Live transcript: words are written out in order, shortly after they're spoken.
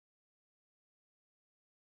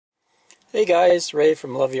Hey guys, Ray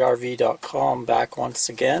from loveyourrv.com back once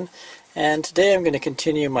again, and today I'm going to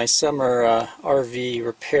continue my summer RV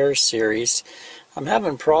repair series. I'm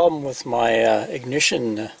having a problem with my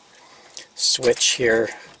ignition switch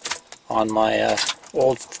here on my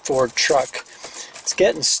old Ford truck. It's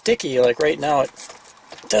getting sticky. Like right now it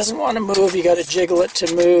doesn't want to move. You got to jiggle it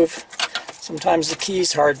to move. Sometimes the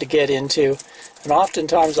key's hard to get into, and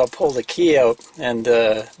oftentimes I'll pull the key out and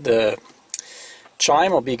the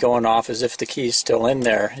chime will be going off as if the key's still in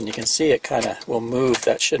there, and you can see it kind of will move.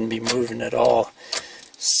 That shouldn't be moving at all.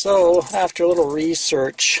 So after a little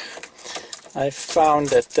research, I found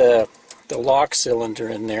that the lock cylinder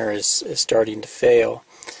in there is starting to fail.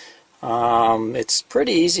 It's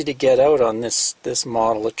pretty easy to get out on this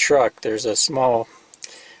model of truck. There's a small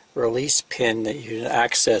release pin that you can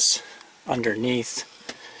access underneath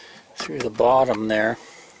through the bottom there.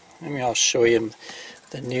 Maybe I'll show you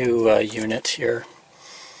the new unit here.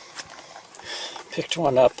 Picked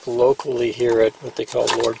one up locally here at what they call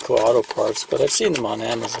Lordco Auto Parts, but I've seen them on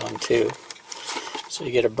Amazon too. So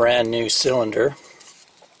you get a brand new cylinder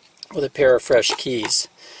with a pair of fresh keys.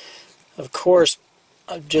 Of course,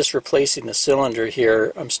 I'm just replacing the cylinder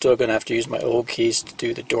here. I'm still going to have to use my old keys to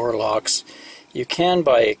do the door locks. You can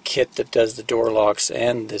buy a kit that does the door locks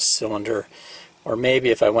and this cylinder, or maybe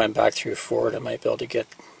if I went back through Ford I might be able to get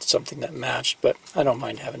something that matched, but I don't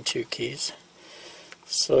mind having two keys.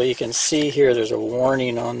 So you can see here there's a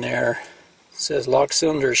warning on there. It says lock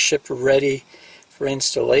cylinder is shipped ready for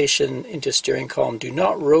installation into steering column. Do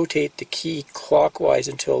not rotate the key clockwise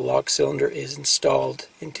until lock cylinder is installed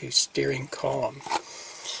into steering column.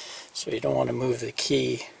 So you don't want to move the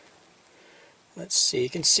key. Let's see, you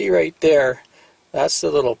can see right there, that's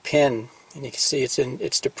the little pin, and you can see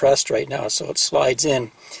it's depressed right now, so it slides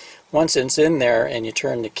in. Once it's in there and you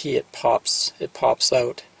turn the key, it pops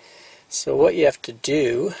out. So what you have to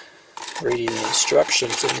do, reading the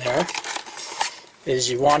instructions in there,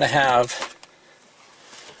 is you want to have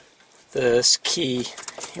this key,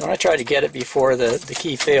 you want to try to get it before the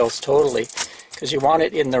key fails totally, because you want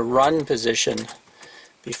it in the run position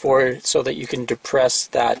before, so that you can depress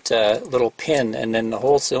that little pin, and then the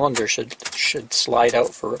whole cylinder should slide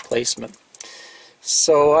out for replacement.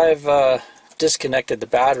 So I've disconnected the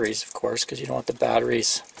batteries, of course, because you don't want the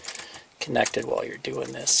batteries connected while you're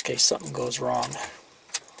doing this in case something goes wrong.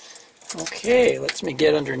 Okay, let me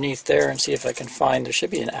get underneath there and see if I can find, there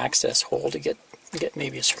should be an access hole to get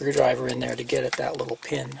maybe a screwdriver in there to get at that little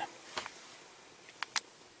pin.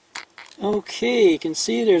 Okay, you can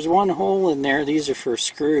see there's one hole in there. These are for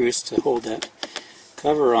screws to hold that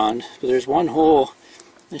cover on, but there's one hole.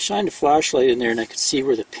 I shined a flashlight in there and I could see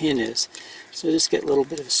where the pin is. So I just get a little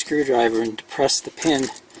bit of a screwdriver and depress the pin.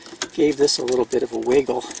 Gave this a little bit of a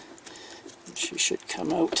wiggle. She should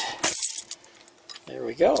come out. There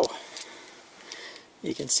we go.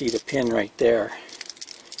 You can see the pin right there.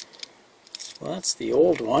 So that's the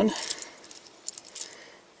old one.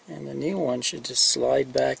 And the new one should just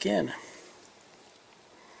slide back in,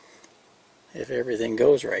 if everything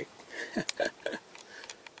goes right.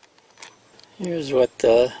 Here's what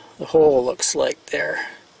the hole looks like there.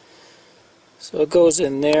 So it goes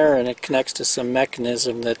in there and it connects to some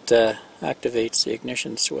mechanism that activates the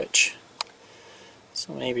ignition switch.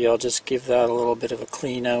 So maybe I'll just give that a little bit of a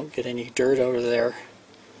clean out, get any dirt out of there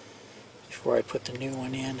before I put the new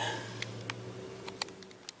one in.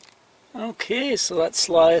 Okay, so that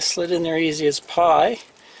slid in there easy as pie.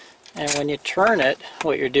 And when you turn it,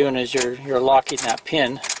 what you're doing is you're locking that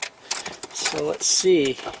pin. So let's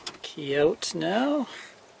see, key out now.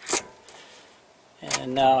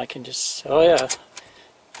 And now I can just, oh yeah,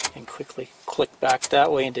 I can quickly click back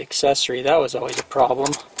that way into accessory. That was always a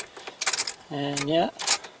problem. And yeah,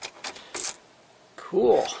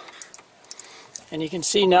 cool. And you can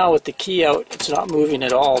see now with the key out, it's not moving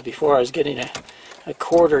at all. Before I was getting a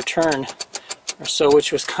quarter turn or so,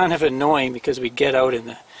 which was kind of annoying because we'd get out and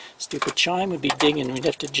the stupid chime would be dinging and we'd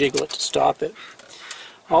have to jiggle it to stop it.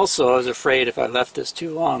 Also, I was afraid if I left this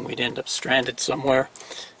too long, we'd end up stranded somewhere.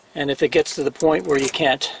 And if it gets to the point where you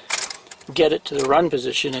can't get it to the run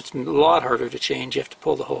position, it's a lot harder to change. You have to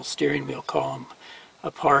pull the whole steering wheel column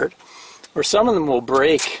apart. Or some of them will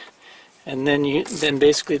break, and then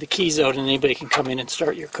basically the key's out and anybody can come in and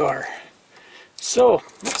start your car. So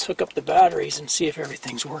let's hook up the batteries and see if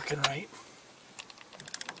everything's working right.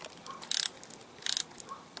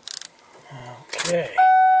 Okay,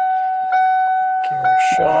 give her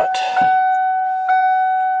a shot.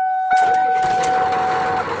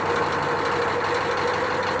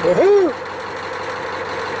 Woohoo!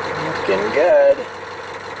 Looking good.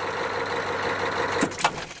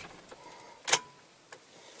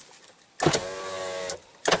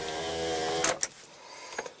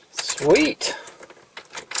 Sweet.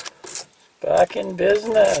 Back in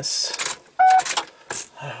business.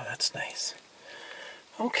 Oh, that's nice.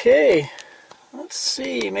 Okay, let's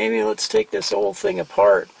see. Maybe let's take this old thing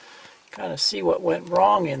apart. Kind of see what went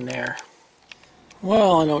wrong in there.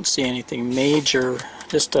 Well, I don't see anything major.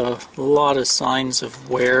 Just a lot of signs of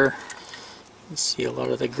wear. You see a lot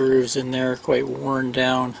of the grooves in there are quite worn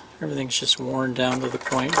down. Everything's just worn down to the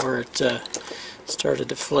point where it started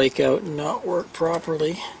to flake out and not work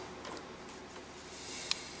properly.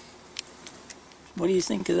 What do you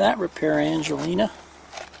think of that repair, Angelina?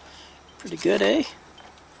 Pretty good, eh?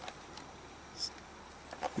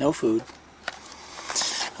 No food.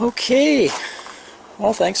 Okay.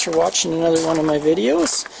 Well, thanks for watching another one of my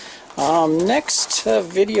videos. Next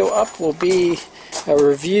video up will be a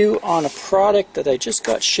review on a product that I just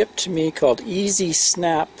got shipped to me called Easy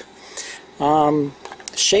Snap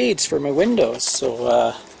shades for my windows.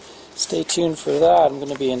 So stay tuned for that. I'm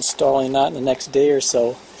going to be installing that in the next day or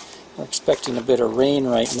so. We're expecting a bit of rain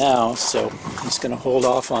right now, so I'm just going to hold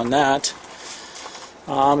off on that.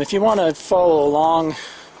 If you want to follow along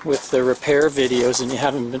with the repair videos and you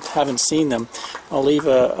haven't seen them, I'll leave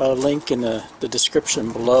a link in the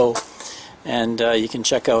description below, and you can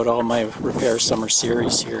check out all my repair summer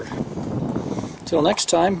series here. Till next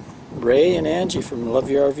time, Ray and Angie from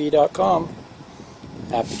loveyourrv.com.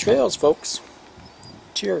 Happy trails, folks.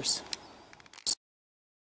 Cheers.